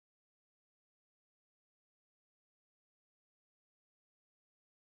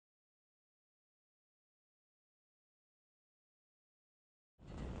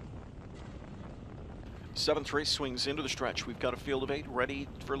Seventh race swings into the stretch. We've got a field of 8 ready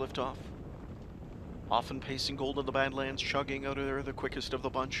for liftoff. Often pacing Gold in the Badlands, chugging out of there, the quickest of the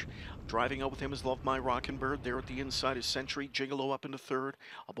bunch. Driving out with him is Love My Rockin' Bird. There at the inside is Century, Gigolo up into third.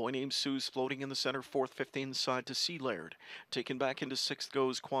 A boy named Sue's floating in the center, fourth, fifth inside to Sea Laird. Taken back into sixth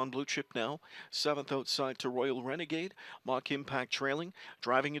goes Quan Blue Chip now. Seventh outside to Royal Renegade. Mock Impact trailing,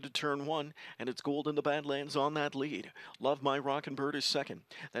 driving into turn one, and it's Gold in the Badlands on that lead. Love My Rockin' Bird is second.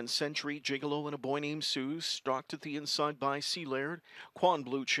 Then Century, Gigolo, and a boy named Sue, stalked at the inside by Sea Laird. Quan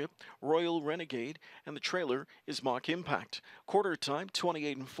Blue Chip, Royal Renegade, and the trailer is Mock Impact. Quarter time,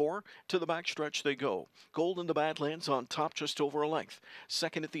 28 and 4. To the backstretch they go. Gold in the Badlands on top just over a length.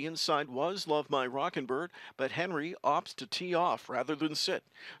 Second at the inside was Love My Rockin' Bird, but Henry opts to tee off rather than sit.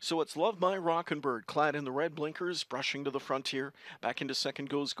 So it's Love My Rockin' Bird, clad in the red blinkers, brushing to the frontier. Back into second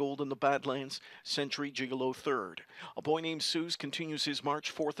goes Gold in the Badlands. Century, Gigolo third. A boy named Suze continues his march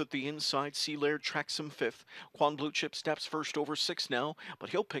fourth at the inside. Sea Laird tracks him fifth. Quan Blue Chip steps first over six now, but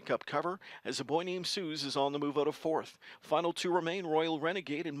he'll pick up cover as a boy named Suze is on the move out of fourth. Final two remain, Royal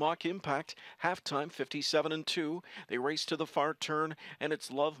Renegade and Mock Impact. Halftime 57 and 2. They race to the far turn, and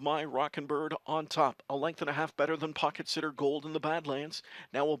it's Love My Rockin' Bird on top. A length and a half better than Pocket Sitter Gold in the Badlands.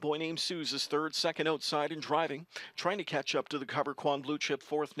 Now a boy named Suze is third, second outside and driving. Trying to catch up to the cover, Quan Blue Chip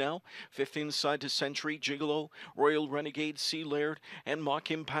fourth now. Fifth inside to Century, Gigolo, Royal Renegade, Sea Laird, and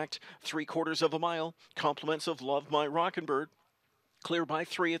Mock Impact. 3/4 of a mile. Compliments of Love My Rockin' Bird. Clear by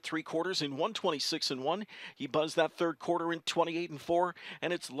 3 at 3/4 in 1:26 and 1. He buzzed that third quarter in 28 and 4,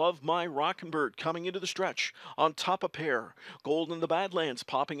 and it's Love My Rockin' Bird coming into the stretch on top a pair. Gold in the Badlands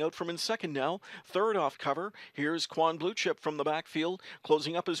popping out from in second now. Third off cover. Here's Quan Blue Chip from the backfield.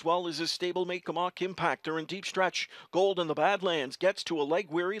 Closing up as well as his stablemate Mock Impact. They're in deep stretch. Gold in the Badlands gets to a leg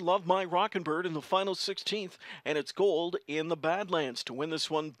weary Love My Rockin' Bird in the final 16th, and it's Gold in the Badlands to win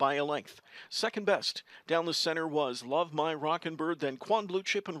this one by a length. Second best down the center was Love My Rockin' Bird, then Quan Blue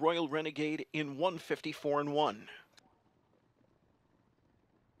Chip and Royal Renegade in 1:54 and 1.